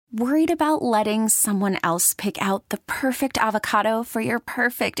Worried about letting someone else pick out the perfect avocado for your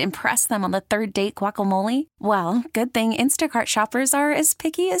perfect impress them on the third date guacamole? Well, good thing Instacart shoppers are as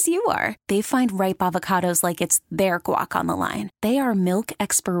picky as you are. They find ripe avocados like it's their guac on the line. They are milk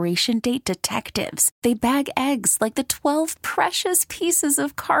expiration date detectives. They bag eggs like the 12 precious pieces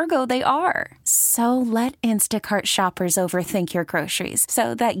of cargo they are. So let Instacart shoppers overthink your groceries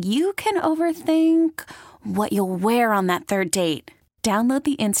so that you can overthink what you'll wear on that third date. Download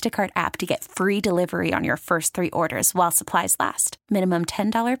the Instacart app to get free delivery on your first 3 orders while supplies last. Minimum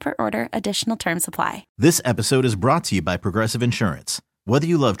 $10 per order. Additional terms apply. This episode is brought to you by Progressive Insurance. Whether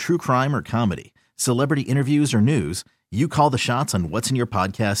you love true crime or comedy, celebrity interviews or news, you call the shots on what's in your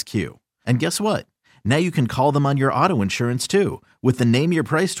podcast queue. And guess what? Now you can call them on your auto insurance too with the Name Your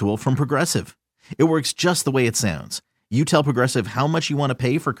Price tool from Progressive. It works just the way it sounds. You tell Progressive how much you want to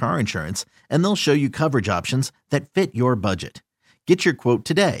pay for car insurance, and they'll show you coverage options that fit your budget. Get your quote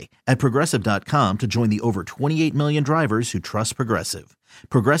today at Progressive.com to join the over 28 million drivers who trust Progressive.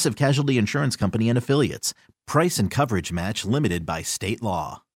 Progressive Casualty Insurance Company and Affiliates. Price and coverage match limited by state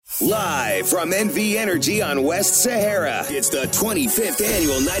law. Live from NV Energy on West Sahara, it's the 25th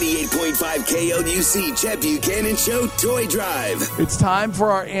annual 98.5 KLUC Chet Buchanan Show Toy Drive. It's time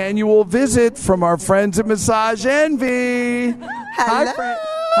for our annual visit from our friends at Massage Envy. Hello.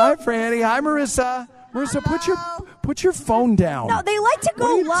 Hi, Franny. Hi, Marissa. Marissa, put your phone down. No, they like to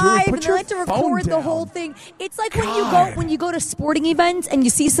go live and they like to record the whole thing. It's like when you go to sporting events and you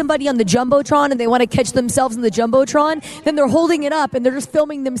see somebody on the Jumbotron and they want to catch themselves in the Jumbotron, then they're holding it up and they're just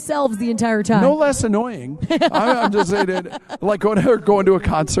filming themselves the entire time. No less annoying. I'm just saying it, like going to a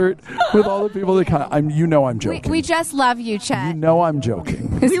concert with all the people that I'm joking. We just love you, Chet. You know I'm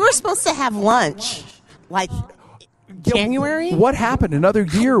joking. We were supposed to have lunch, like January. What happened? Another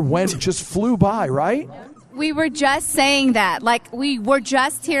year just flew by, right? We were just saying that. Like, we were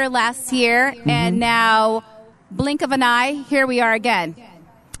just here last year, and now, blink of an eye, here we are again.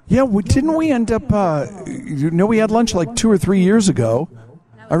 Yeah, didn't we end up, we had lunch like 2 or 3 years ago.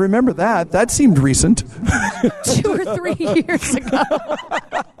 I remember that. That seemed recent. 2 or 3 years ago.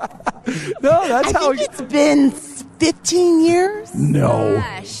 No, that's I think it's been 15 years. No.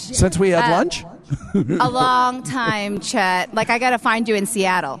 Gosh. Since we had lunch? A long time, Chet. Like, I got to find you in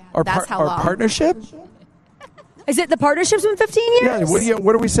Seattle. That's how long. Our partnership? Is it the partnership's been 15 years? Yeah,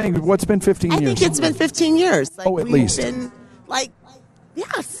 what are we saying? What's been 15 years? I think it's been 15 years. At least. Been,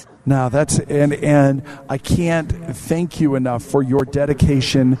 yes. No, that's and I can't thank you enough for your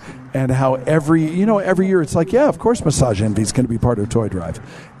dedication and how every year it's like, yeah, of course Massage Envy is going to be part of Toy Drive.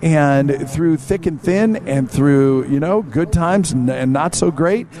 And through thick and thin and through, good times and not so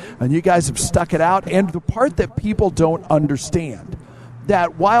great, and you guys have stuck it out. And the part that people don't understand,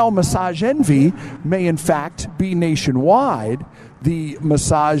 that while Massage Envy may in fact be nationwide, the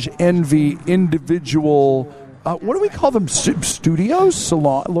Massage Envy individual what do we call them? Studios?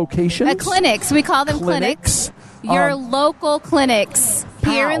 Salon? Locations? Clinics. We call them clinics. Your local clinics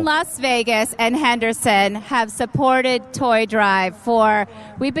here in Las Vegas and Henderson have supported Toy Drive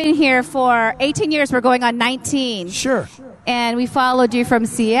we've been here for 18 years. We're going on 19. Sure. And we followed you from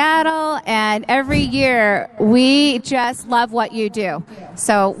Seattle, and every year we just love what you do.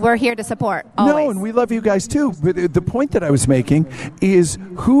 So we're here to support, always. No, and we love you guys too. But the point that I was making is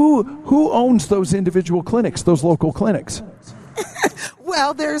who owns those individual clinics, those local clinics?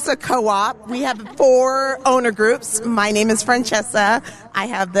 Well, there's a co-op. We have 4 owner groups. My name is Francesca. I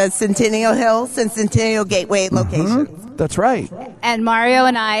have the Centennial Hills and Centennial Gateway locations. That's right. And Mario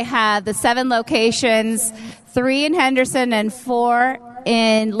and I have the 7 locations, 3 in Henderson and 4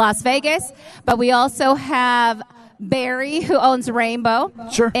 in Las Vegas. But we also have Barry, who owns Rainbow,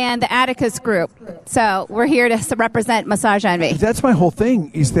 sure, and the Atticus Group. So we're here to represent Massage Envy. That's my whole thing,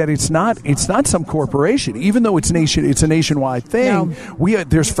 is that it's not some corporation, even though it's a nationwide thing. No.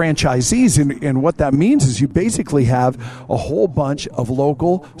 There's franchisees, and what that means is you basically have a whole bunch of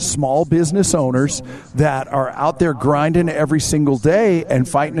local small business owners that are out there grinding every single day and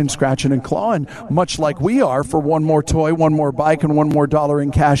fighting and scratching and clawing, much like we are for one more toy, one more bike, and one more dollar in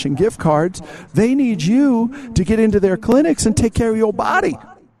cash and gift cards. They need you to get into their clinics and take care of your body.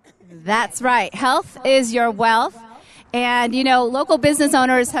 That's right. Health is your wealth. And, local business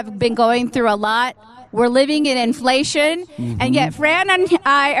owners have been going through a lot. We're living in inflation. And yet Fran and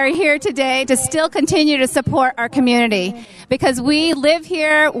I are here today to still continue to support our community because we live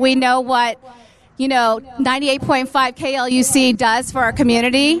here. We know what, 98.5 KLUC does for our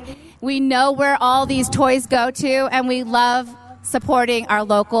community. We know where all these toys go to, and we love supporting our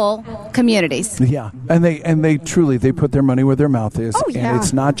local communities. Yeah, and they truly put their money where their mouth is. Oh, yeah.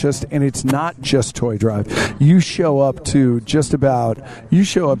 And it's not just Toy Drive. You show up to just about any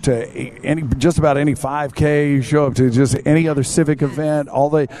 5K. You show up to just any other civic event.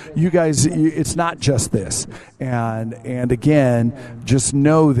 It's not just this. And again, just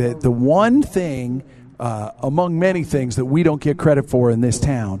know that the one thing among many things that we don't get credit for in this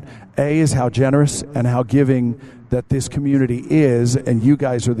town, is how generous and how giving that this community is, and you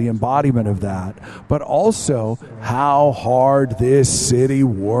guys are the embodiment of that, but also how hard this city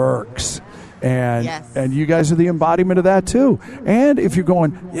works. And you guys are the embodiment of that too. And if you're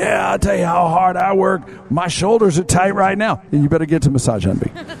going, I'll tell you how hard I work, my shoulders are tight right now, then you better get to Massage Envy.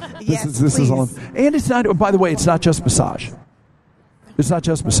 This is all. And it's not, by the way, it's not just massage. It's not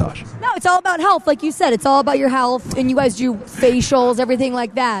just massage. No, it's all about health, like you said. It's all about your health, and you guys do facials, everything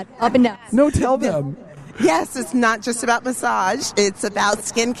like that, up and down. No, tell them. Yes, it's not just about massage. It's about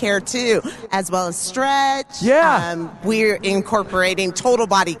skincare, too, as well as stretch. Yeah. We're incorporating total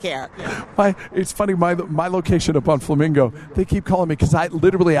body care. It's funny, my location up on Flamingo, they keep calling me because I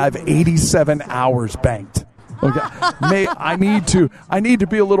have 87 hours banked. Okay, I need to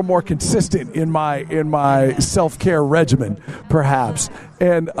be a little more consistent in my self-care regimen, perhaps.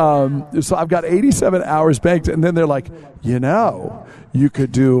 And so I've got 87 hours banked, and then they're like, you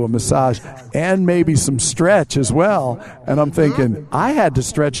could do a massage and maybe some stretch as well. And I'm thinking, I had to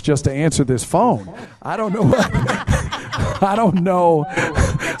stretch just to answer this phone. I don't know. I don't know.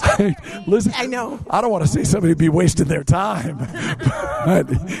 Listen, I know. I don't want to say somebody be wasting their time, but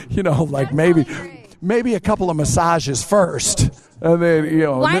like maybe a couple of massages first, and then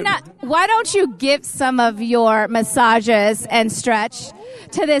Why not? Why don't you give some of your massages and stretch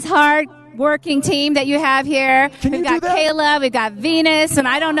to this hard-working team that you have here? We've got Kayla, we've got Venus, and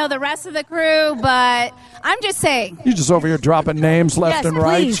I don't know the rest of the crew, but I'm just saying. You're just over here dropping names left and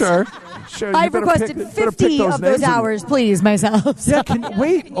right. Please. Sure. I've requested 50 of those hours, please, myself. So. Yeah,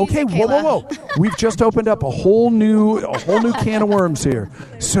 wait. Okay, whoa. We've just opened up a whole new can of worms here.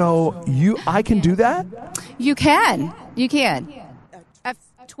 So I can do that? You can.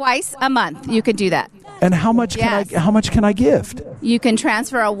 Twice a month, you can do that. And how much can I gift? You can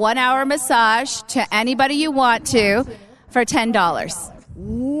transfer a 1-hour massage to anybody you want to for $10.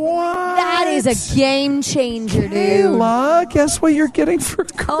 What? That is a game changer, dude. Kayla, guess what you're getting for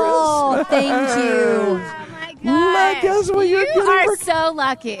Christmas? Oh, thank you. Guess what you are so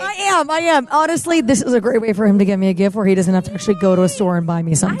lucky. I am. Honestly, this is a great way for him to give me a gift where he doesn't have to actually go to a store and buy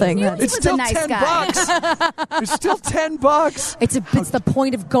me something. It's still $10. It's still $10. It's the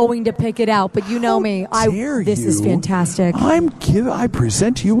point of going to pick it out. But you know me. This is fantastic. I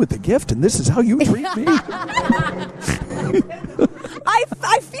present you with a gift, and this is how you treat me.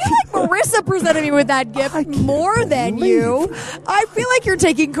 I feel like Marissa presented me with that gift more than you. I feel like you're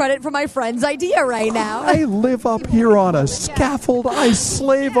taking credit for my friend's idea right now. I live up here on a scaffold. I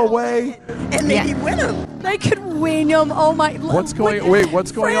slave away. And they can win them. They could win them. Oh my! What's going on in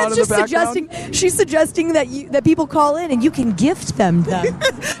the background? She's suggesting that people call in and you can gift them.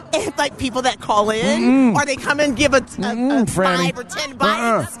 And like people that call in, or they come and give a Franny. 5 or 10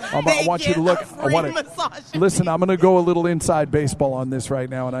 bites. I want you to look. Listen, I'm going to go a little inside baseball on this right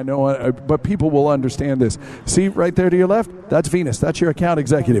now, and I know, but people will understand this. See, right there to your left, that's Venus. That's your account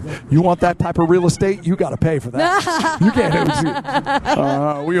executive. You want that type of real estate? You got to pay for that. You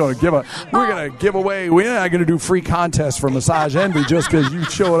can't. We're going to give away. We're not going to do free contests for Massage Envy just because you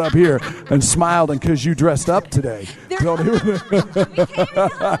showed up here and smiled and because you dressed up today.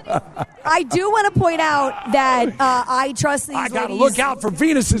 I do want to point out that I trust these ladies. I got to look out for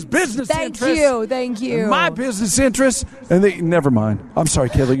Venus's business interests. Thank you. And my business interests. And never mind. I'm sorry,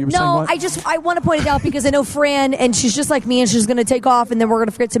 Kayla, you were saying what? I want to point it out because I know Fran, and she's just like me, and she's going to take off, and then we're going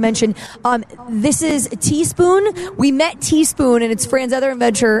to forget to mention, this is Teaspoon. We met Teaspoon, and it's Fran's other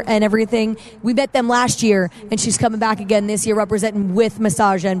adventure and everything. We met them last year, and she's coming back again this year representing with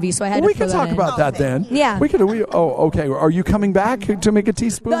Massage Envy, so I had to we can talk about that then. Yeah. Okay. Are you coming back to make a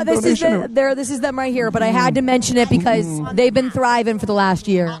Teaspoon donation? This is them right here, but I had to mention it because they've been thriving for the last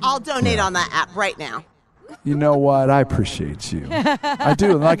year. I'll donate on that app right now. You know what? I appreciate you. I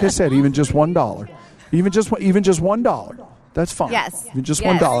do. And like I said, even just $1. Even just $1. That's fine. Yes. Even just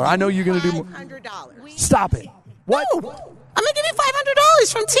 $1. I know you're going to do $500. Stop it. What? No, I'm going to give you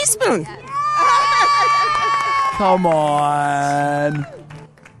 $500 from Teaspoon. Come on.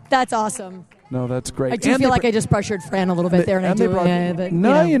 That's awesome. No, that's great. I do feel like I just pressured Fran a little bit there,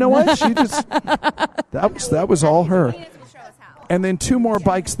 you know what? She just that was all her. And then 2 more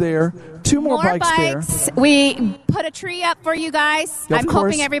bikes there. 2 more bikes there. We put a tree up for you guys. I'm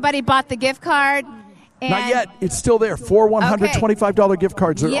hoping everybody bought the gift card. Not yet. It's still there. 4 $125 gift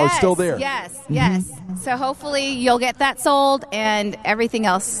cards are still there. Yes. So hopefully you'll get that sold and everything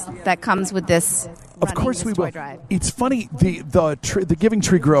else that comes with this. Of course we will. It's funny, the Giving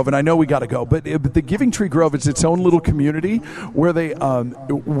Tree Grove, and I know we got to go, but the Giving Tree Grove is its own little community where they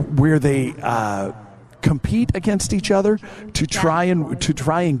compete against each other to try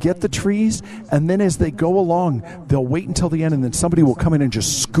and get the trees, and then as they go along, they'll wait until the end, and then somebody will come in and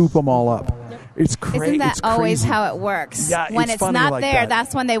just scoop them all up. It's crazy. Isn't that always how it works? Yeah, when it's not like there,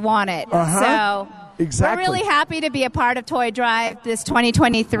 that's when they want it. So. Exactly. We're really happy to be a part of Toy Drive this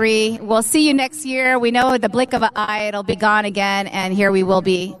 2023. We'll see you next year. We know at the blink of an eye it'll be gone again, and here we will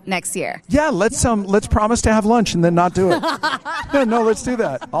be next year. Yeah, let's promise to have lunch and then not do it. No, let's do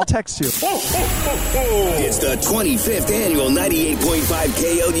that. I'll text you. It's the 25th annual 98.5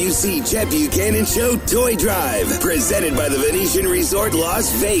 KLUC Chet Buchanan Show Toy Drive, presented by the Venetian Resort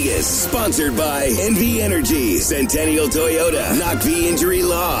Las Vegas, sponsored by NV Energy, Centennial Toyota, Knock V Injury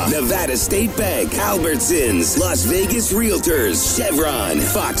Law, Nevada State Bank, Albertsons, Las Vegas Realtors, Chevron,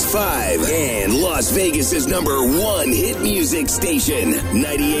 Fox 5, and Las Vegas's #1 hit music station,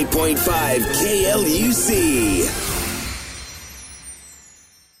 98.5 KLUC.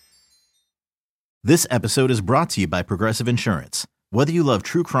 This episode is brought to you by Progressive Insurance. Whether you love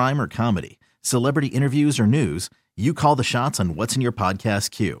true crime or comedy, celebrity interviews or news, you call the shots on what's in your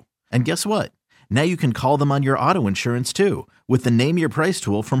podcast queue. And guess what? Now you can call them on your auto insurance too with the Name Your Price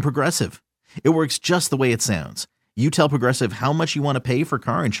tool from Progressive. It works just the way it sounds. You tell Progressive how much you want to pay for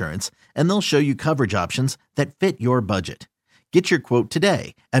car insurance, and they'll show you coverage options that fit your budget. Get your quote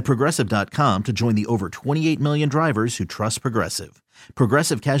today at Progressive.com to join the over 28 million drivers who trust Progressive.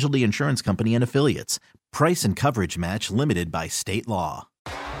 Progressive Casualty Insurance Company and Affiliates. Price and coverage match limited by state law.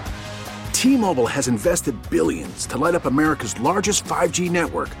 T-Mobile has invested billions to light up America's largest 5G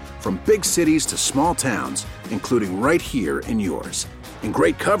network, from big cities to small towns, including right here in yours. And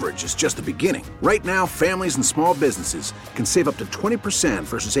great coverage is just the beginning. Right now, families and small businesses can save up to 20%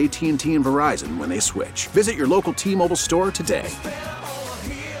 versus AT&T and Verizon when they switch. Visit your local T-Mobile store today.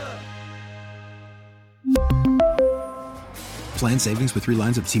 Plan savings with 3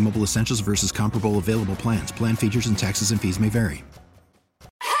 lines of T-Mobile Essentials versus comparable available plans. Plan features and taxes and fees may vary.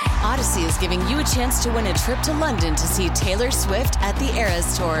 Odyssey is giving you a chance to win a trip to London to see Taylor Swift at the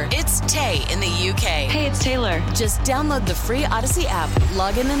Eras Tour. It's Tay in the UK. Hey, it's Taylor. Just download the free Odyssey app,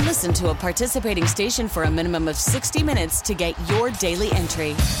 log in and listen to a participating station for a minimum of 60 minutes to get your daily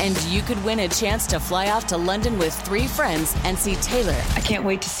entry. And you could win a chance to fly off to London with 3 friends and see Taylor. I can't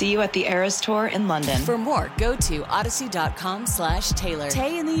wait to see you at the Eras Tour in London. For more, go to odyssey.com/Taylor.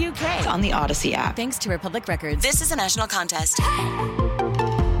 Tay in the UK. It's on the Odyssey app. Thanks to Republic Records. This is a national contest.